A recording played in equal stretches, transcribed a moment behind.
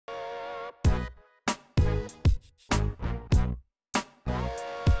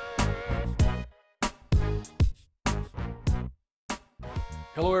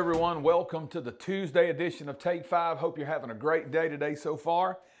Hello everyone, welcome to the Tuesday edition of Take 5. Hope you're having a great day today so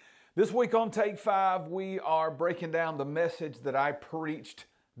far. This week on Take 5, we are breaking down the message that I preached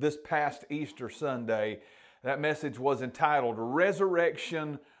this past Easter Sunday. That message was entitled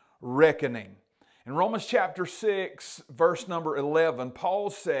Resurrection Reckoning. In Romans chapter 6, verse number 11, Paul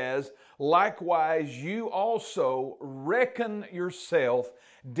says, "Likewise you also reckon yourself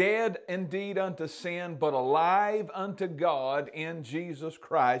dead indeed unto sin, but alive unto God in Jesus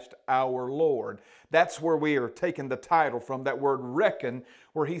Christ our Lord." That's where we are taking the title from, that word reckon,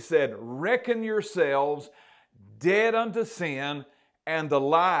 where he said, "Reckon yourselves dead unto sin and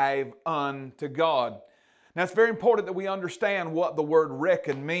alive unto God." Now, it's very important that we understand what the word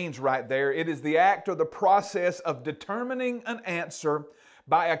reckon means right there. It is the act or the process of determining an answer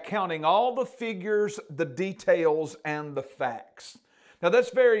by accounting all the figures, the details, and the facts. Now,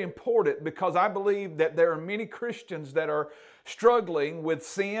 that's very important because I believe that there are many Christians that are struggling with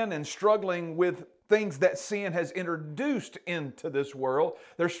sin and struggling with things that sin has introduced into this world.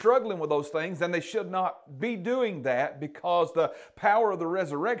 They're struggling with those things, and they should not be doing that because the power of the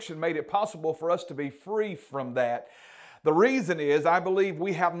resurrection made it possible for us to be free from that. The reason is, I believe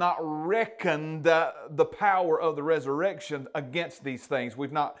we have not reckoned the power of the resurrection against these things.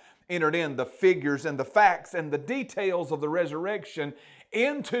 We've not entered in the figures and the facts and the details of the resurrection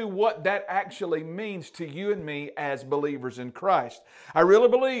into what that actually means to you and me as believers in Christ. I really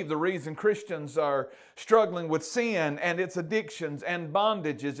believe the reason Christians are struggling with sin and its addictions and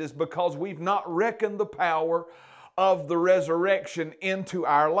bondages is because we've not reckoned the power of the resurrection into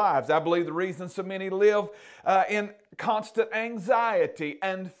our lives. I believe the reason so many live in constant anxiety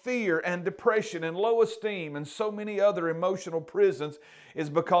and fear and depression and low esteem and so many other emotional prisons is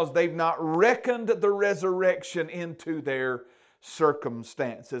because they've not reckoned the resurrection into their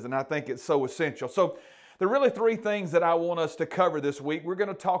circumstances. And I think it's so essential. So there are really three things that I want us to cover this week. We're going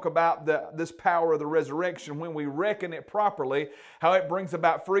to talk about this power of the resurrection when we reckon it properly, how it brings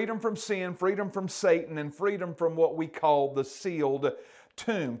about freedom from sin, freedom from Satan, and freedom from what we call the sealed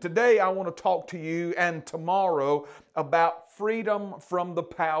tomb. Today I want to talk to you and tomorrow about freedom from the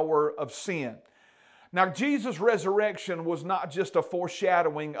power of sin. Now, Jesus' resurrection was not just a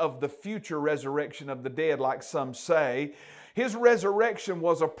foreshadowing of the future resurrection of the dead like some say. His resurrection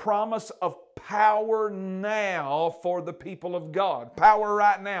was a promise of power now for the people of God. Power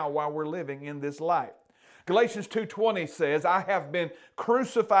right now while we're living in this life. Galatians 2:20 says, "I have been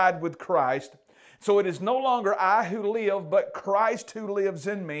crucified with Christ, so it is no longer I who live, but Christ who lives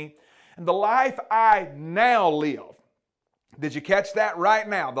in me. And the life I now live." Did you catch that? Right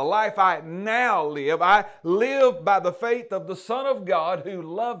now, the life I now live, I live by the faith of the Son of God who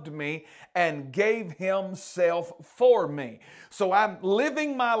loved me and gave Himself for me. So I'm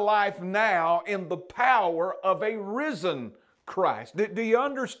living my life now in the power of a risen Christ. Do you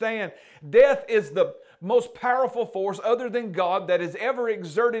understand? Death is the most powerful force other than God that has ever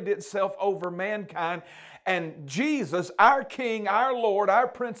exerted itself over mankind. And Jesus, our King, our Lord, our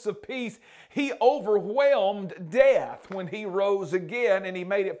Prince of Peace, He overwhelmed death when He rose again, and He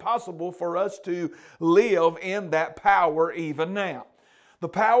made it possible for us to live in that power even now. The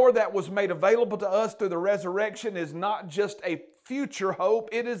power that was made available to us through the resurrection is not just a future hope,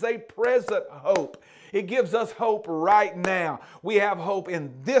 it is a present hope. It gives us hope right now. We have hope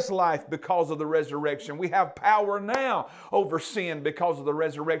in this life because of the resurrection. We have power now over sin because of the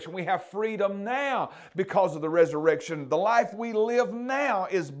resurrection. We have freedom now because of the resurrection. The life we live now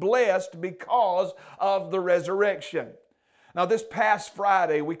is blessed because of the resurrection. Now, this past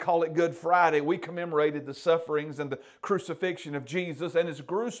Friday, we call it Good Friday, we commemorated the sufferings and the crucifixion of Jesus. And as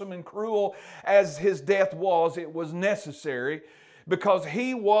gruesome and cruel as His death was, it was necessary because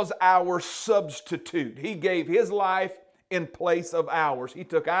He was our substitute. He gave His life in place of ours. He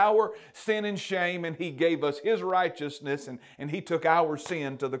took our sin and shame and He gave us His righteousness, and He took our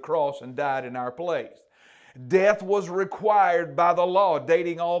sin to the cross and died in our place. Death was required by the law,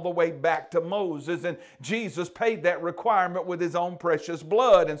 dating all the way back to Moses, and Jesus paid that requirement with His own precious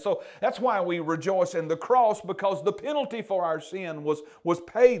blood. And so that's why we rejoice in the cross, because the penalty for our sin was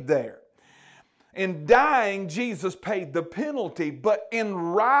paid there. In dying, Jesus paid the penalty, but in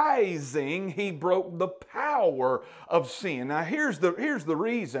rising, He broke the power of sin. Now here's the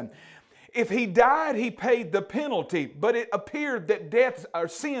reason. If He died, He paid the penalty, but it appeared that death, or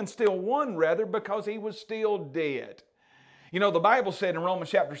sin still won rather, because He was still dead. You know, the Bible said in Romans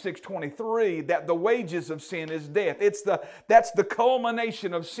chapter 6:23 that the wages of sin is death. That's the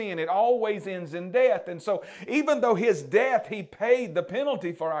culmination of sin. It always ends in death. And so even though His death, He paid the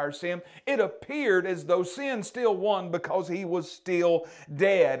penalty for our sin, it appeared as though sin still won because He was still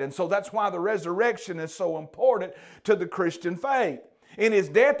dead. And so that's why the resurrection is so important to the Christian faith. In his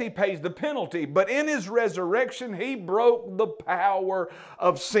death, he pays the penalty, but in his resurrection, he broke the power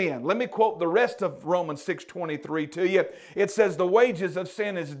of sin. Let me quote the rest of Romans 6:23 to you. It says, the wages of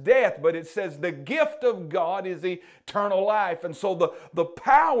sin is death, but it says the gift of God is eternal life. And so the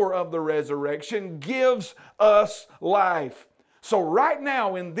power of the resurrection gives us life. So right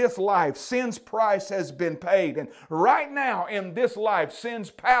now in this life, sin's price has been paid. And right now in this life,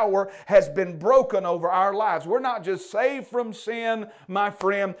 sin's power has been broken over our lives. We're not just saved from sin, my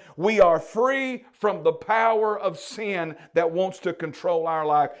friend. We are free from the power of sin that wants to control our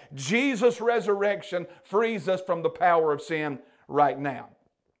life. Jesus' resurrection frees us from the power of sin right now.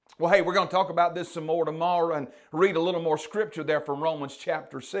 Well, hey, we're going to talk about this some more tomorrow and read a little more scripture there from Romans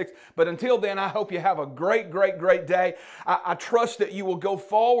chapter 6. But until then, I hope you have a great, great, great day. I trust that you will go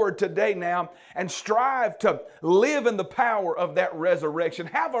forward today now and strive to live in the power of that resurrection.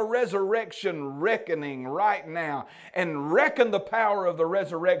 Have a resurrection reckoning right now and reckon the power of the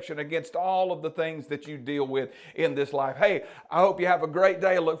resurrection against all of the things that you deal with in this life. Hey, I hope you have a great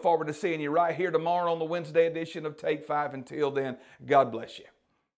day. I look forward to seeing you right here tomorrow on the Wednesday edition of Take 5. Until then, God bless you.